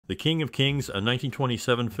The King of Kings, a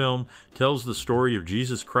 1927 film, tells the story of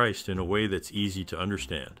Jesus Christ in a way that's easy to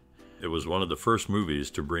understand. It was one of the first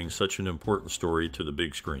movies to bring such an important story to the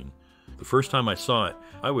big screen. The first time I saw it,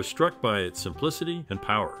 I was struck by its simplicity and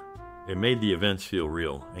power. It made the events feel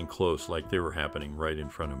real and close, like they were happening right in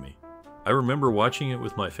front of me. I remember watching it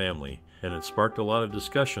with my family, and it sparked a lot of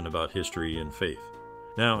discussion about history and faith.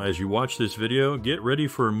 Now, as you watch this video, get ready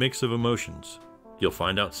for a mix of emotions. You'll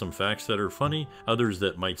find out some facts that are funny, others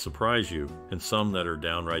that might surprise you, and some that are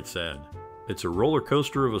downright sad. It's a roller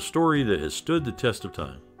coaster of a story that has stood the test of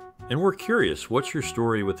time. And we're curious, what's your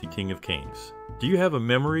story with the King of Kings? Do you have a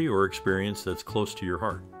memory or experience that's close to your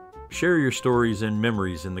heart? Share your stories and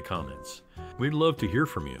memories in the comments. We'd love to hear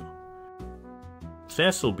from you.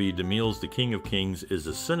 Cecil B. DeMille's The King of Kings is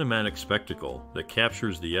a cinematic spectacle that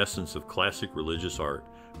captures the essence of classic religious art,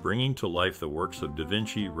 bringing to life the works of Da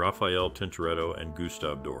Vinci, Raphael, Tintoretto, and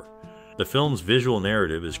Gustave Doré. The film's visual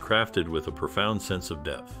narrative is crafted with a profound sense of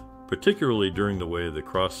depth, particularly during the Way of the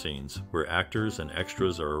Cross scenes, where actors and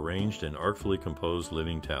extras are arranged in artfully composed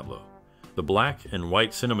living tableau. The black and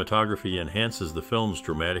white cinematography enhances the film's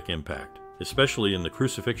dramatic impact, especially in the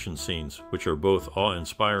crucifixion scenes, which are both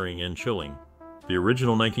awe-inspiring and chilling. The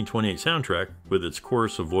original 1928 soundtrack, with its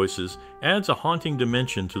chorus of voices, adds a haunting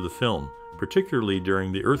dimension to the film, particularly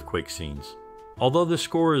during the earthquake scenes. Although this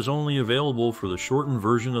score is only available for the shortened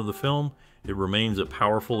version of the film, it remains a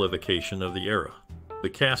powerful evocation of the era. The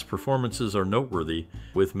cast performances are noteworthy,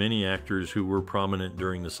 with many actors who were prominent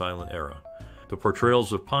during the silent era. The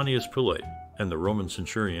portrayals of Pontius Pilate and the Roman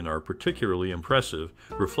centurion are particularly impressive,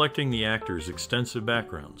 reflecting the actors' extensive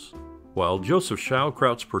backgrounds. While Joseph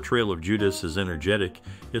Schildkraut's portrayal of Judas is energetic,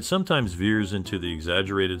 it sometimes veers into the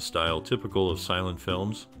exaggerated style typical of silent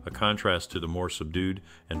films, a contrast to the more subdued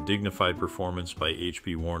and dignified performance by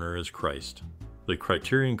H.B. Warner as Christ. The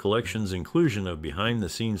Criterion Collection's inclusion of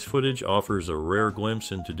behind-the-scenes footage offers a rare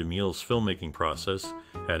glimpse into DeMille's filmmaking process,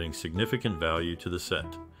 adding significant value to the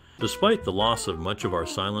set. Despite the loss of much of our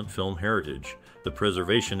silent film heritage, the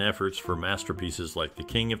preservation efforts for masterpieces like The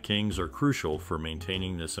King of Kings are crucial for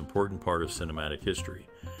maintaining this important part of cinematic history.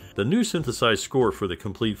 The new synthesized score for the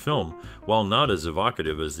complete film, while not as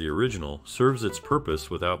evocative as the original, serves its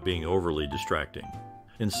purpose without being overly distracting.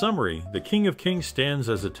 In summary, The King of Kings stands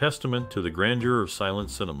as a testament to the grandeur of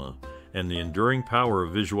silent cinema, and the enduring power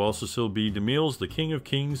of visual. Cecil B. DeMille's The King of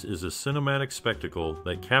Kings is a cinematic spectacle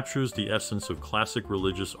that captures the essence of classic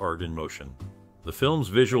religious art in motion. The film's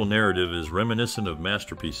visual narrative is reminiscent of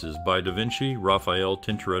masterpieces by Da Vinci, Raphael,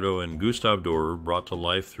 Tintoretto, and Gustave Doré brought to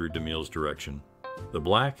life through DeMille's direction. The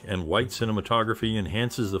black and white cinematography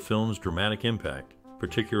enhances the film's dramatic impact,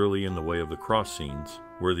 particularly in the Way of the Cross scenes,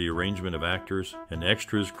 where the arrangement of actors and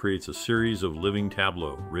extras creates a series of living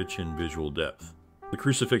tableaux rich in visual depth. The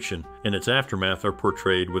crucifixion and its aftermath are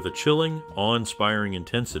portrayed with a chilling, awe-inspiring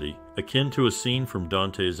intensity, akin to a scene from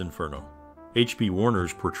Dante's Inferno. H.B.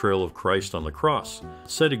 Warner's portrayal of Christ on the cross,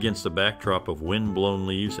 set against a backdrop of wind-blown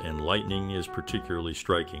leaves and lightning, is particularly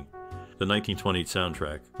striking. The 1920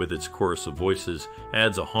 soundtrack, with its chorus of voices,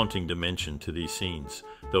 adds a haunting dimension to these scenes,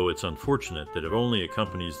 though it's unfortunate that it only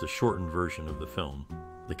accompanies the shortened version of the film.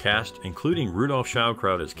 The cast, including Rudolph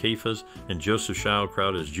Schildkraut as Caiaphas and Joseph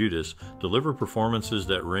Schildkraut as Judas, deliver performances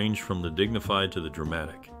that range from the dignified to the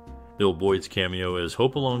dramatic. Bill Boyd's cameo as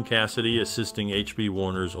Hopalong Cassidy assisting H.B.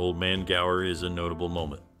 Warner's Old Man Gower is a notable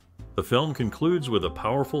moment. The film concludes with a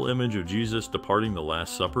powerful image of Jesus departing the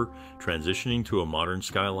Last Supper, transitioning to a modern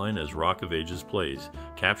skyline as Rock of Ages plays,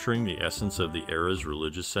 capturing the essence of the era's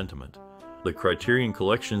religious sentiment. The Criterion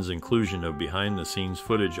Collection's inclusion of behind-the-scenes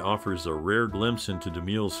footage offers a rare glimpse into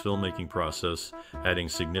DeMille's filmmaking process, adding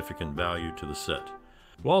significant value to the set.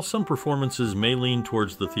 While some performances may lean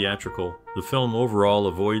towards the theatrical, the film overall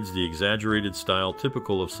avoids the exaggerated style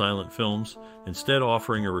typical of silent films, instead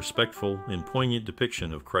offering a respectful and poignant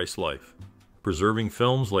depiction of Christ's life. Preserving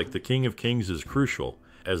films like The King of Kings is crucial,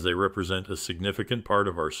 as they represent a significant part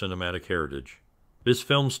of our cinematic heritage. This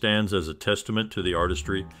film stands as a testament to the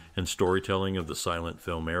artistry and storytelling of the silent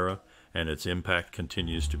film era, and its impact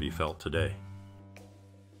continues to be felt today.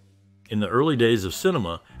 In the early days of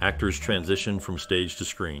cinema, actors transitioned from stage to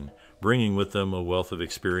screen, bringing with them a wealth of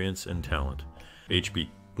experience and talent.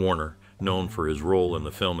 H.B. Warner, known for his role in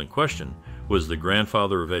the film in question, was the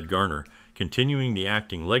grandfather of Ed Garner, continuing the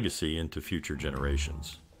acting legacy into future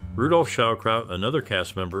generations. Rudolph Schildkraut, another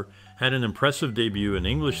cast member, had an impressive debut in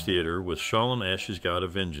English theater with Shalom Asch's God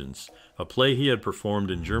of Vengeance, a play he had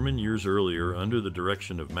performed in German years earlier under the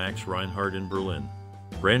direction of Max Reinhardt in Berlin.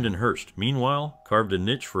 Brandon Hurst, meanwhile, carved a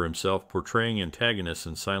niche for himself portraying antagonists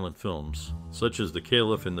in silent films, such as the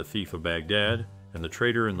Caliph in The Thief of Baghdad and the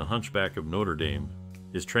Traitor in The Hunchback of Notre Dame.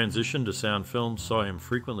 His transition to sound films saw him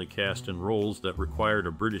frequently cast in roles that required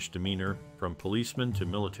a British demeanor, from policemen to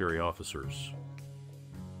military officers.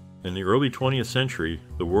 In the early 20th century,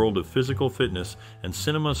 the world of physical fitness and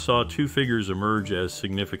cinema saw two figures emerge as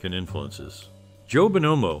significant influences. Joe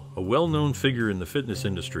Bonomo, a well-known figure in the fitness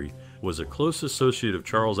industry, was a close associate of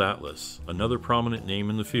Charles Atlas, another prominent name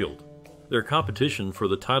in the field. Their competition for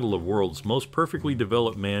the title of world's most perfectly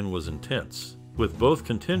developed man was intense, with both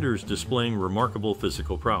contenders displaying remarkable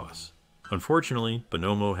physical prowess. Unfortunately,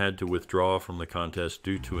 Bonomo had to withdraw from the contest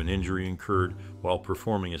due to an injury incurred while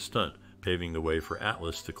performing a stunt, paving the way for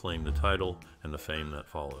Atlas to claim the title and the fame that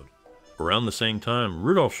followed. Around the same time,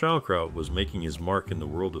 Rudolph Schildkraut was making his mark in the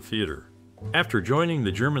world of theater. After joining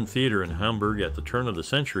the German theater in Hamburg at the turn of the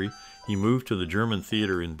century, he moved to the German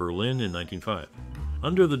theater in Berlin in 1905.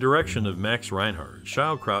 Under the direction of Max Reinhardt,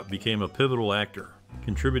 Schildkraut became a pivotal actor,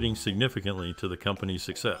 contributing significantly to the company's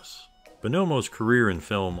success. Bonomo's career in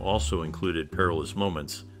film also included perilous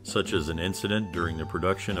moments, such as an incident during the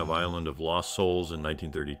production of Island of Lost Souls in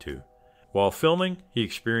 1932. While filming, he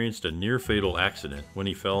experienced a near-fatal accident when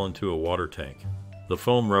he fell into a water tank. The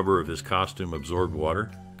foam rubber of his costume absorbed water,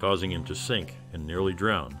 causing him to sink and nearly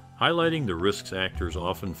drown, highlighting the risks actors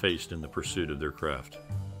often faced in the pursuit of their craft.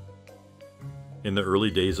 In the early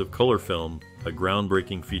days of color film, a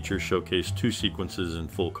groundbreaking feature showcased two sequences in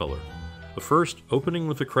full color. The first, opening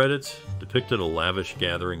with the credits, depicted a lavish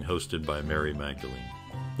gathering hosted by Mary Magdalene.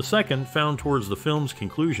 The second, found towards the film's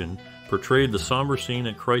conclusion, portrayed the somber scene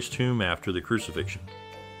at Christ's tomb after the crucifixion.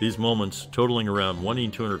 These moments, totaling around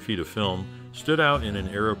 1,200 feet of film, stood out in an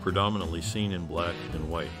era predominantly seen in black and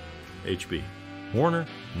white. H.B. Warner,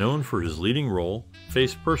 known for his leading role,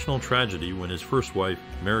 faced personal tragedy when his first wife,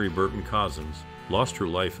 Mary Burton Cozzens, lost her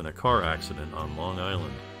life in a car accident on Long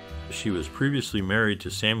Island. She was previously married to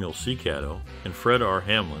Samuel C. Caddo and Fred R.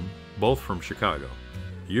 Hamlin, both from Chicago.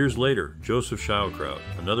 Years later, Joseph Schildkraut,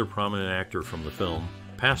 another prominent actor from the film,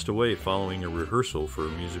 passed away following a rehearsal for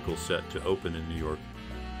a musical set to open in New York.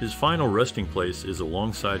 His final resting place is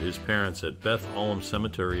alongside his parents at Beth Allam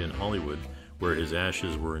Cemetery in Hollywood, where his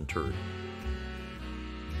ashes were interred.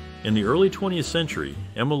 In the early 20th century,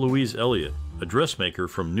 Emma Louise Elliott, a dressmaker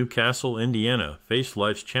from Newcastle, Indiana, faced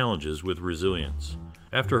life's challenges with resilience.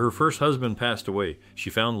 After her first husband passed away,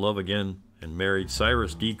 she found love again and married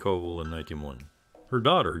Cyrus D. Covell in 1901. Her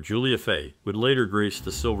daughter, Julia Fay, would later grace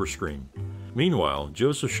the silver screen. Meanwhile,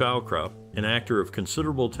 Joseph Schildkraut, an actor of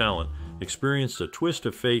considerable talent, experienced a twist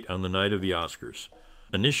of fate on the night of the Oscars.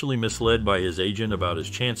 Initially misled by his agent about his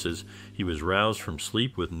chances, he was roused from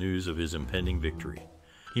sleep with news of his impending victory.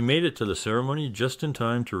 He made it to the ceremony just in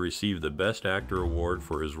time to receive the Best Actor award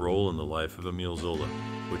for his role in The Life of Emile Zola,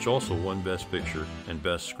 which also won Best Picture and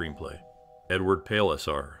Best Screenplay. Edward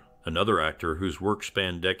Palliser, another actor whose work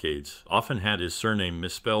spanned decades, often had his surname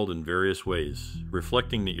misspelled in various ways,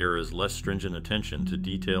 reflecting the era's less stringent attention to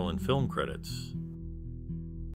detail in film credits.